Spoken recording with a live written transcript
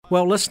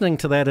Well, listening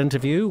to that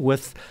interview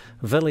with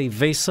Vili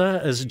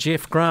Visa is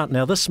Jeff Grant.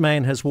 Now, this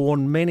man has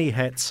worn many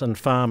hats in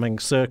farming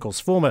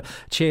circles. Former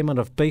chairman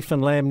of Beef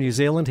and Lamb New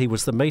Zealand. He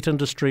was the meat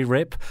industry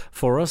rep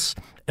for us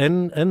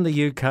in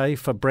the UK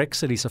for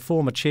Brexit. He's a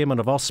former chairman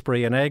of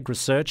Osprey and Ag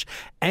Research.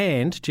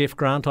 And, Jeff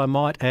Grant, I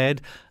might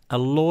add, a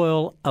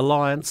loyal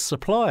Alliance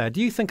supplier.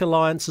 Do you think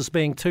Alliance is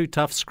being too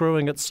tough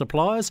screwing its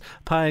suppliers,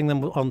 paying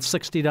them on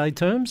 60-day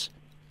terms?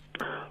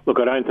 Look,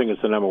 I don't think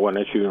it's the number one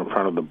issue in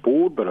front of the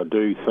board, but I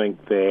do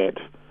think that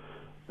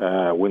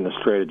when the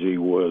strategy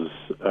was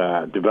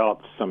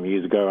developed some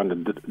years ago under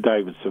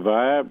David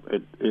Surveyor,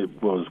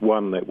 it was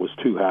one that was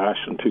too harsh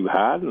and too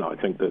hard, and I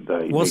think that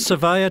they... Was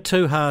Surveyor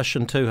too harsh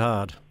and too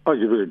hard? Oh,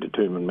 you're a very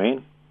determined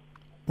man.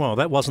 Well,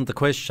 that wasn't the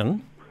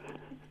question.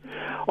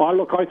 Oh,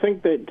 look, I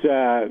think that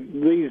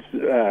these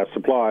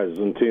suppliers,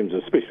 in terms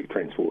of especially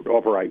transport,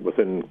 operate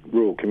within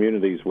rural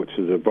communities, which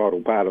is a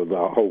vital part of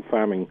the whole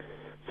farming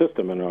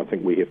system, and I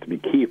think we have to be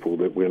careful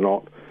that we're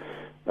not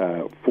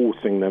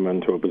forcing them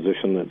into a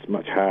position that's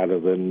much harder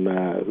than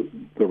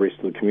the rest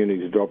of the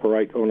communities to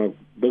operate on a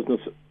business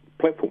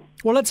platform.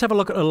 Well, let's have a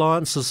look at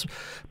Alliance's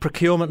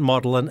procurement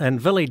model,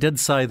 and Vili did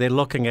say they're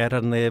looking at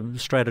it and they're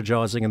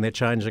strategising and they're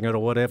changing it or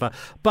whatever,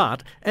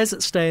 but as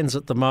it stands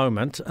at the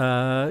moment,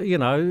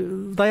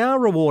 they are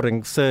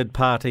rewarding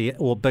third-party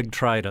or big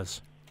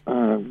traders.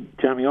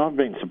 Jamie, I've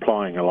been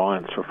supplying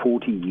Alliance for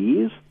 40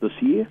 years this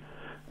year.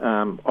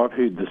 I've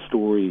heard the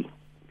story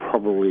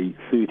probably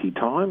 30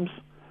 times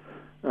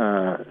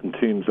in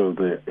terms of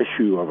the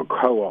issue of a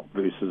co-op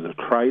versus a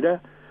trader.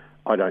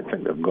 I don't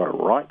think they've got it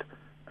right.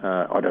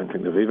 I don't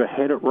think they've ever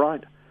had it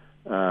right.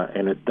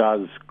 And it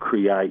does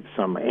create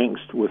some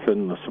angst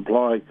within the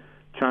supply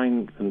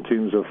chain in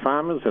terms of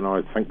farmers, and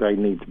I think they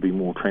need to be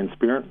more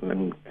transparent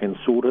and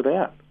sort it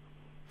out.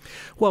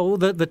 Well,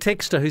 the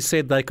texter who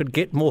said they could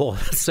get more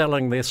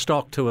selling their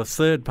stock to a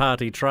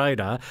third-party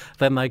trader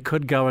than they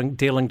could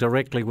dealing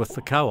directly with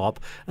the co-op,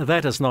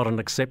 that is not an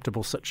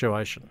acceptable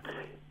situation.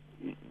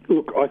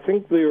 Look, I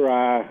think there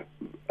are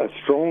a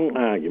strong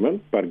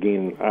argument, but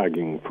again,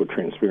 arguing for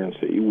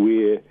transparency,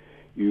 where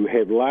you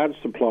have large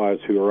suppliers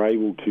who are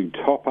able to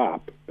top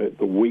up at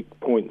the weak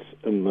points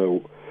in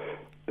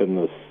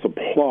the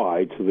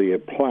supply to their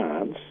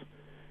plants,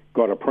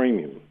 got a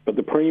premium. But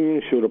the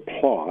premium should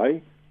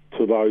apply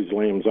to those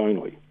lambs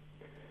only.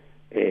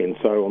 And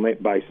so on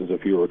that basis,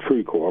 if you're a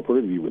true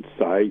cooperative, you would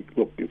say,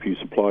 look, if you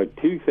supply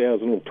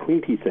 2,000 or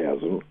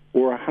 20,000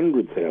 or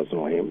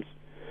 100,000 lambs,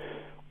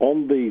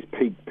 on these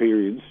peak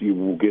periods you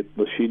will get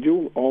the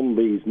schedule. On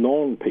these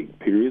non-peak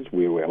periods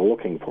where we're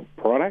looking for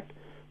product,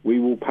 we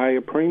will pay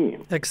a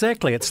premium.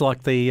 Exactly. It's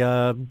like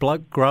the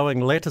bloke growing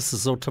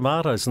lettuces or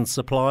tomatoes and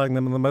supplying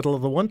them in the middle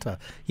of the winter.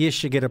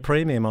 Yes, you get a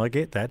premium, I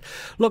get that.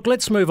 Look,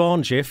 let's move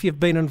on, Jeff. You've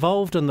been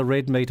involved in the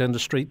red meat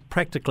industry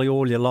practically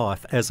all your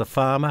life as a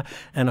farmer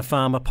and a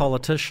farmer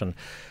politician.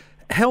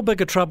 How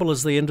big a trouble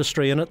is the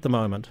industry in at the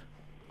moment?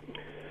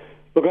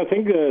 Look, I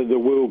think the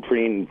world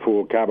trend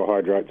for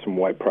carbohydrates and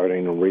whey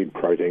protein and red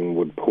protein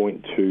would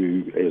point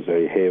to, as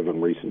they have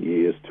in recent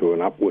years, to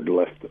an upward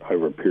lift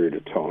over a period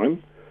of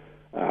time.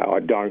 I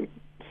don't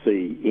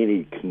see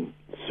any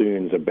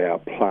concerns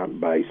about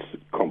plant-based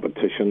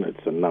competition.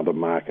 It's another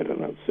market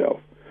in itself.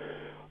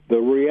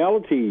 The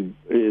reality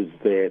is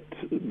that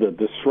the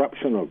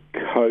disruption of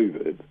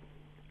COVID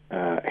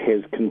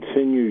has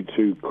continued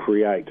to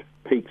create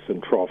peaks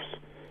and troughs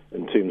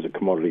in terms of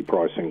commodity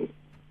pricing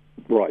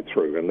right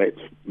through, and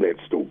that's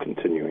still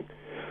continuing.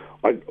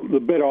 The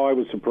bit I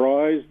was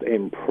surprised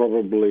and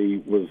probably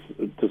was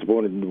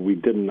disappointed that we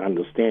didn't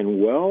understand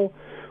well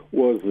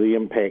was the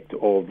impact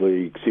of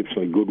the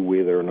exceptionally good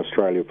weather in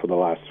Australia for the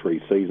last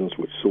 3 seasons,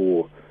 which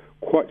saw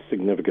quite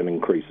significant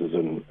increases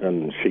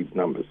in sheep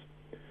numbers.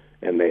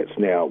 And that's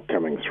now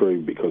coming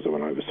through because of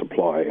an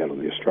oversupply out of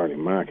the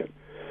Australian market.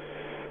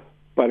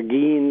 But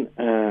again,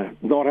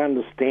 not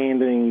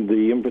understanding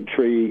the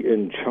inventory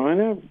in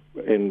China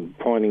and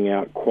finding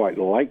out quite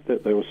late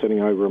that they were sitting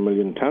over 1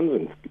 million tonnes.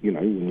 And,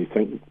 when you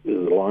think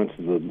the Alliance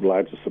is the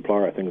largest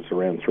supplier, I think it's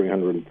around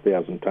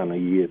 300,000 tonne a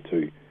year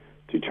to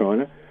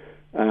China.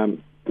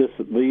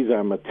 These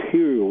are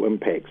material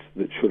impacts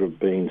that should have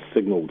been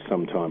signalled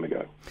some time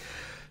ago.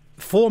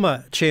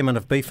 Former Chairman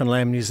of Beef and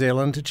Lamb New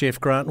Zealand, Jeff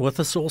Grant with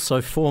us,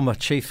 also former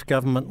Chief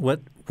Government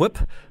Whip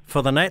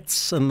for the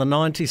Nats in the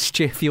 90s.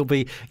 Jeff,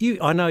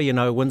 I know you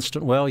know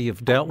Winston well,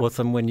 you've dealt with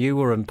him when you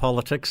were in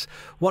politics.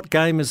 What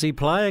game is he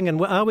playing,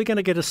 and are we going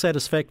to get a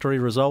satisfactory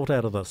result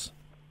out of this?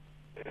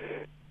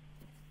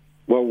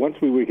 Well, once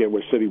we work out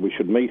which city we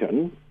should meet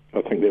in,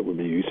 I think that would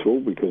be useful,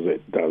 because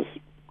it does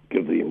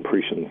give the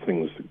impression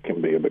things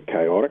can be a bit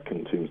chaotic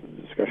in terms of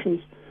the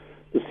discussions.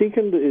 The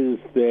second is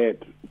that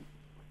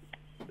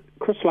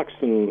Chris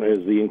Luxon,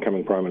 as the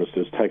incoming Prime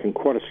Minister, has taken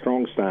quite a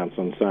strong stance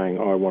on saying,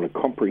 I want a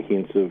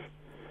comprehensive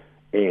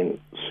and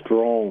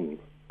strong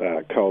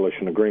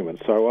coalition agreement.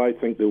 So I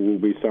think there will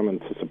be some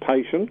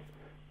anticipation,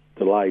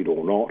 delayed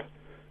or not,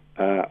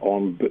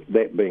 on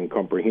that being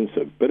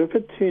comprehensive. But if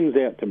it turns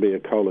out to be a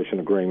coalition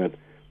agreement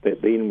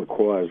that then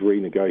requires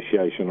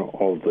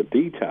renegotiation of the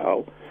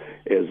detail,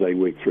 as they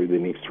work through the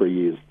next 3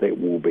 years, that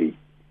will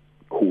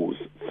cause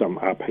some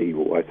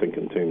upheaval, I think,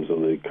 in terms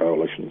of the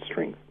coalition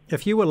strength.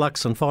 If you were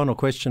Luxon, final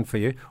question for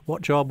you,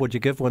 what job would you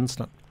give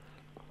Winston?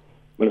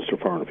 Minister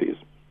of Foreign Affairs.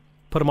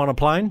 Put him on a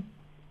plane?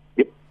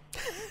 Yep.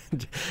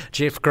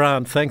 Jeff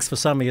Grant, thanks for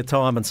some of your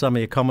time and some of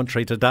your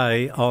commentary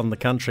today on The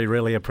Country.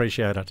 Really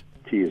appreciate it.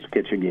 Cheers.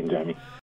 Catch you again, Jamie.